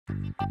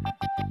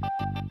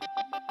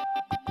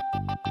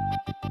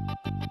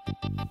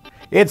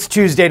It's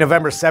Tuesday,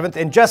 November 7th,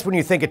 and just when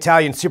you think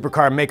Italian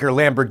supercar maker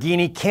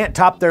Lamborghini can't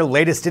top their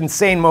latest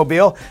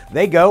insanemobile,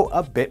 they go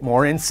a bit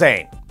more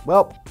insane.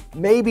 Well,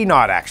 maybe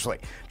not actually.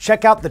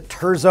 Check out the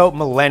Terzo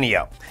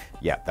Millenio.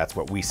 Yeah, that's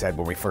what we said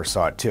when we first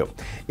saw it too.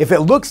 If it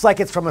looks like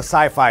it's from a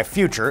sci-fi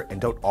future, and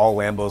don't all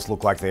Lambos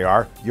look like they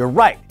are, you're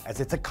right, as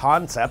it's a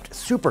concept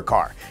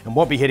supercar and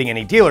won't be hitting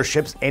any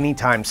dealerships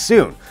anytime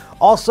soon.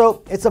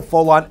 Also, it's a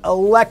full-on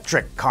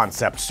electric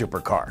concept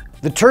supercar.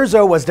 The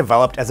Terzo was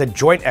developed as a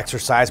joint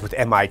exercise with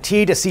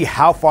MIT to see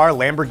how far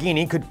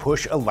Lamborghini could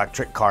push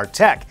electric car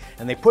tech,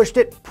 and they pushed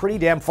it pretty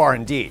damn far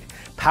indeed.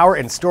 Power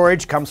and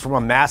storage comes from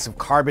a mass of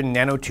carbon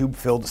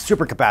nanotube-filled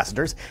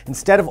supercapacitors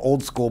instead of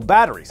old-school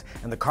batteries,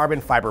 and the carbon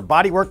fiber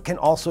bodywork can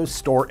also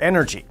store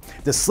energy.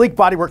 The sleek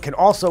bodywork can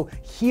also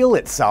heal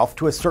itself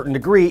to a certain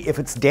degree if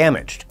it's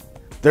damaged.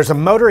 There's a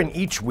motor in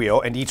each wheel,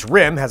 and each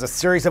rim has a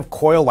series of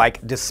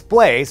coil-like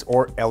displays,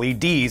 or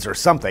LEDs or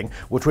something,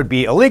 which would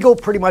be illegal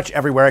pretty much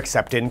everywhere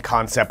except in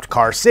Concept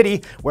Car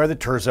City, where the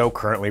Terzo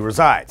currently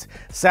resides.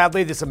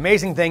 Sadly, this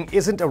amazing thing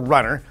isn't a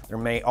runner. There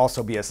may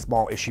also be a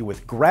small issue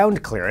with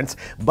ground clearance,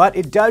 but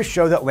it does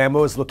show that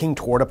Lambo is looking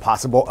toward a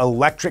possible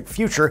electric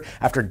future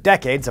after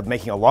decades of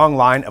making a long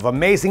line of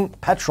amazing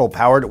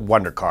petrol-powered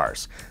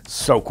wondercars.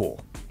 So cool.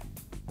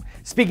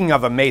 Speaking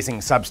of amazing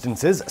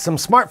substances, some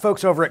smart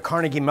folks over at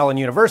Carnegie Mellon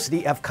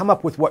University have come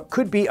up with what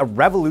could be a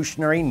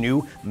revolutionary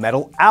new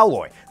metal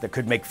alloy that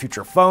could make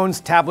future phones,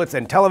 tablets,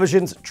 and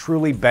televisions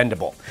truly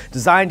bendable.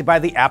 Designed by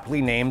the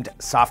aptly named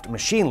Soft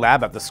Machine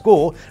Lab at the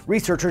school,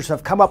 researchers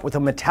have come up with a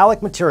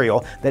metallic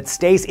material that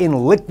stays in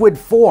liquid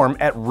form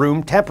at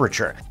room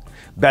temperature.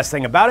 Best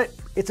thing about it?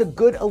 It's a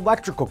good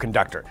electrical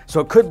conductor,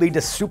 so it could lead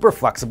to super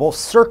flexible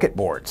circuit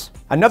boards.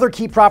 Another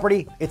key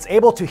property, it's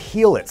able to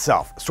heal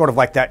itself, sort of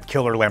like that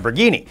killer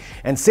Lamborghini.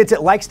 And since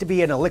it likes to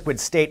be in a liquid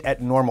state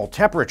at normal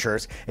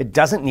temperatures, it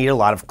doesn't need a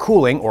lot of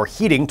cooling or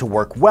heating to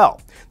work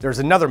well. There's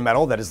another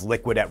metal that is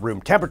liquid at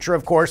room temperature,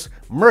 of course,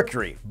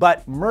 mercury.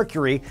 But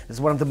mercury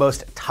is one of the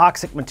most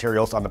toxic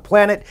materials on the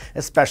planet,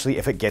 especially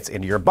if it gets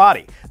into your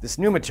body. This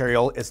new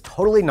material is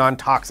totally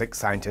non-toxic,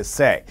 scientists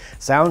say.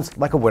 Sounds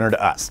like a winner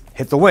to us.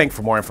 Hit the link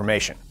for more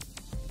information.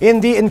 In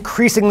the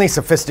increasingly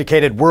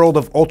sophisticated world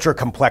of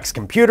ultra-complex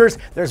computers,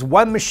 there's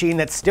one machine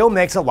that still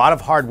makes a lot of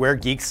hardware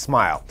geeks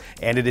smile,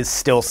 and it is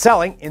still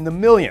selling in the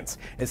millions.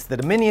 It's the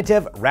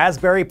diminutive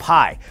Raspberry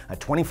Pi, a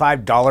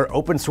 $25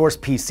 open-source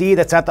PC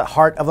that's at the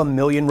heart of a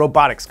million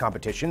robotics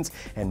competitions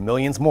and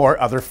millions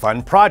more other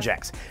fun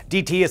projects.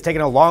 DT has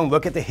taken a long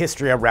look at the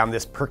history around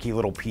this perky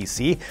little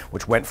PC,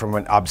 which went from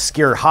an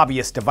obscure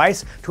hobbyist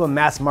device to a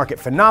mass-market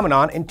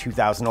phenomenon in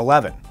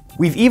 2011.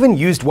 We've even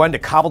used one to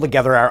cobble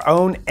together our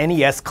own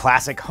NES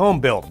Classic home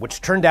build, which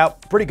turned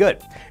out pretty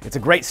good. It's a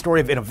great story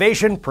of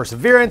innovation,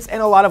 perseverance,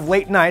 and a lot of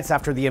late nights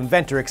after the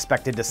inventor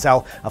expected to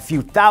sell a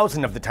few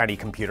thousand of the tiny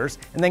computers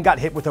and then got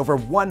hit with over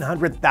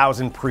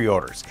 100,000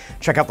 pre-orders.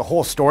 Check out the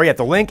whole story at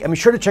the link, and be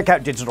sure to check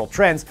out Digital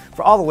Trends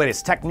for all the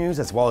latest tech news,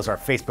 as well as our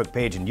Facebook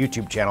page and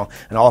YouTube channel,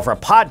 and all of our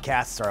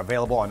podcasts are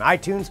available on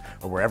iTunes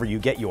or wherever you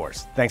get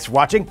yours. Thanks for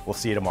watching. We'll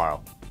see you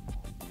tomorrow.